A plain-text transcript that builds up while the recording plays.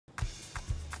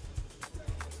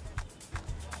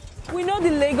We know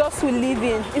the Lagos we live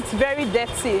in, it's very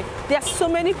dirty. There are so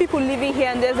many people living here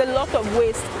and there's a lot of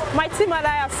waste. My team and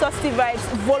I at Susty Vibes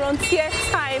volunteer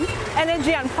time,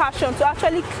 energy and passion to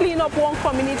actually clean up one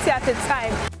community at a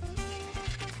time.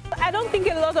 I don't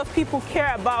think a lot of people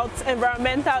care about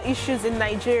environmental issues in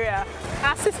Nigeria.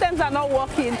 Our systems are not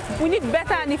working. We need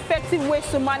better and effective ways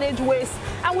to manage waste.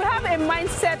 And we have a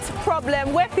mindset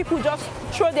problem where people just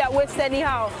throw their waste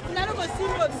anyhow.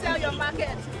 Sell your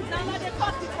market. Now they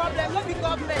cause the problem, not the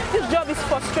government. This job is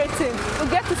frustrating.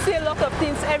 We get to see a lot of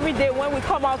things every day when we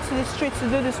come out to the streets to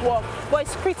do this work. But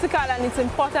it's critical and it's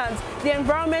important. The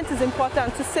environment is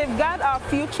important to safeguard our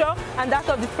future and that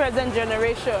of the present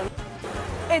generation.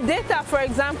 A data, for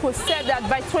example, said that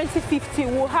by 2050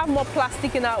 we'll have more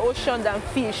plastic in our ocean than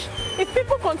fish. If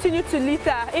people continue to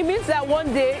litter, it means that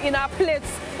one day in our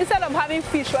plates, instead of having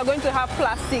fish, we're going to have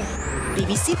plastic.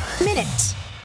 BBC Minute.